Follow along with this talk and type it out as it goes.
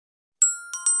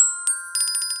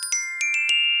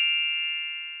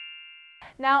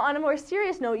Now, on a more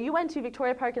serious note, you went to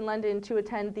Victoria Park in London to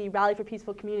attend the Rally for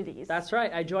Peaceful Communities. That's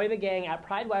right. I joined the gang at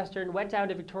Pride Western, went down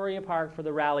to Victoria Park for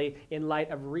the rally in light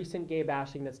of recent gay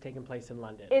bashing that's taken place in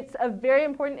London. It's a very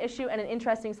important issue and an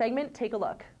interesting segment. Take a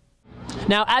look.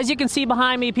 Now, as you can see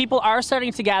behind me, people are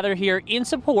starting to gather here in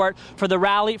support for the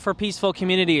Rally for Peaceful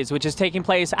Communities, which is taking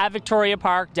place at Victoria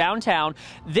Park downtown.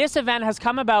 This event has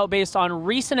come about based on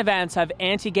recent events of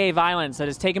anti-gay violence that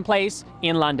has taken place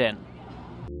in London.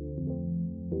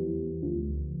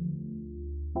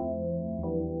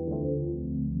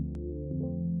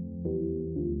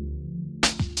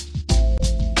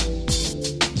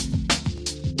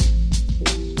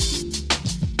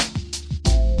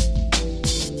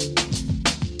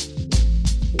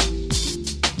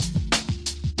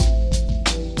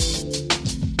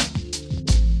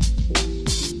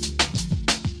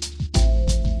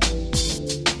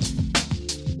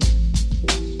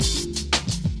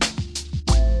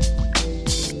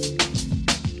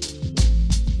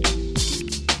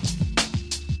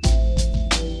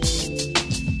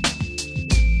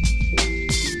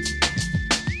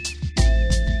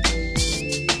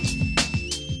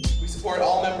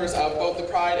 All members of both the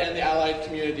Pride and the allied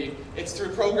community. It's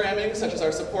through programming such as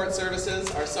our support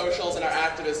services, our socials, and our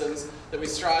activisms that we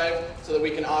strive so that we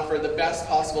can offer the best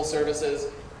possible services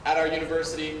at our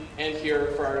university and here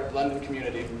for our London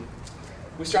community.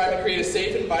 We strive to create a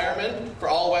safe environment for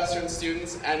all Western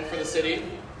students and for the city.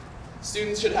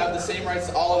 Students should have the same rights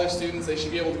as all other students. They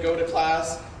should be able to go to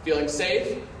class feeling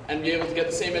safe and be able to get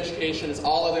the same education as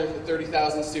all other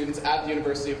 30,000 students at the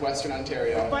University of Western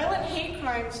Ontario. Violent hate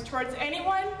crimes towards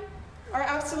anyone are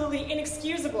absolutely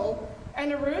inexcusable,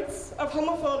 and the roots of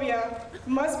homophobia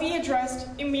must be addressed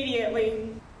immediately.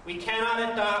 We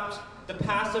cannot adopt the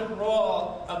passive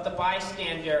role of the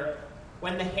bystander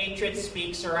when the hatred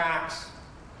speaks or acts.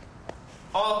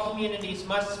 All communities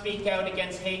must speak out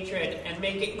against hatred and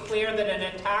make it clear that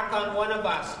an attack on one of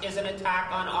us is an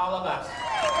attack on all of us.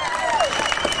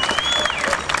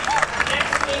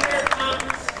 Next speaker comes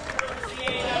from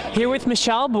CAW. Here with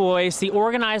Michelle Boyce, the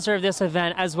organizer of this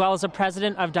event, as well as the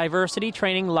president of Diversity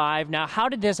Training Live. Now, how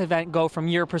did this event go from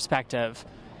your perspective?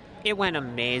 It went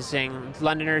amazing.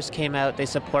 Londoners came out, they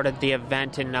supported the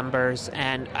event in numbers,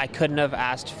 and I couldn't have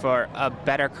asked for a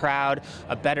better crowd,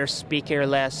 a better speaker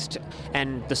list,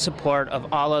 and the support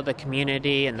of all of the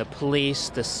community and the police,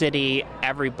 the city,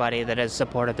 everybody that has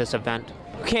supported this event.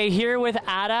 Okay, here with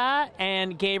Ada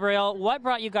and Gabriel, what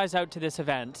brought you guys out to this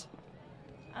event?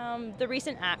 The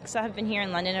recent acts that have been here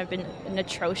in London have been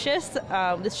atrocious.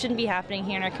 This shouldn't be happening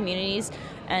here in our communities,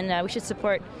 and we should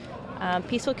support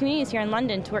peaceful communities here in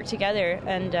London to work together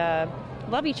and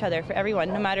love each other for everyone,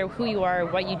 no matter who you are or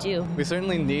what you do. We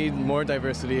certainly need more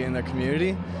diversity in the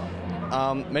community.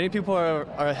 Many people are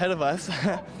ahead of us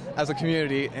as a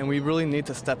community, and we really need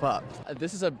to step up.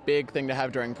 This is a big thing to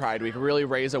have during Pride Week, really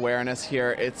raise awareness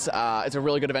here. It's a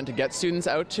really good event to get students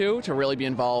out to really be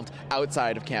involved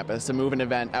outside of campus, to move an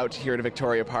event out here to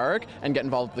Victoria Park and get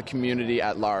involved with the community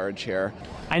at large here.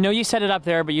 I know you said it up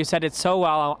there, but you said it so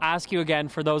well. I'll ask you again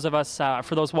for those of us,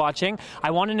 for those watching.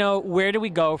 I want to know, where do we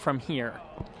go from here?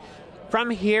 From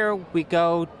here, we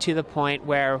go to the point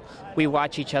where we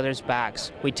watch each other's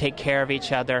backs, we take care of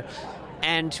each other,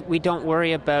 and we don't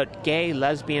worry about gay,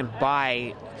 lesbian,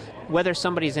 bi, whether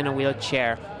somebody's in a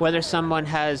wheelchair, whether someone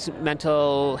has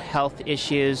mental health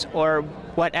issues, or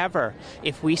whatever.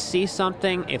 If we see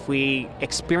something, if we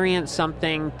experience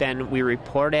something, then we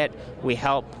report it, we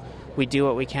help, we do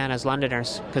what we can as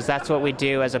Londoners, because that's what we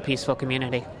do as a peaceful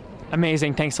community.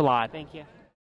 Amazing. Thanks a lot. Thank you.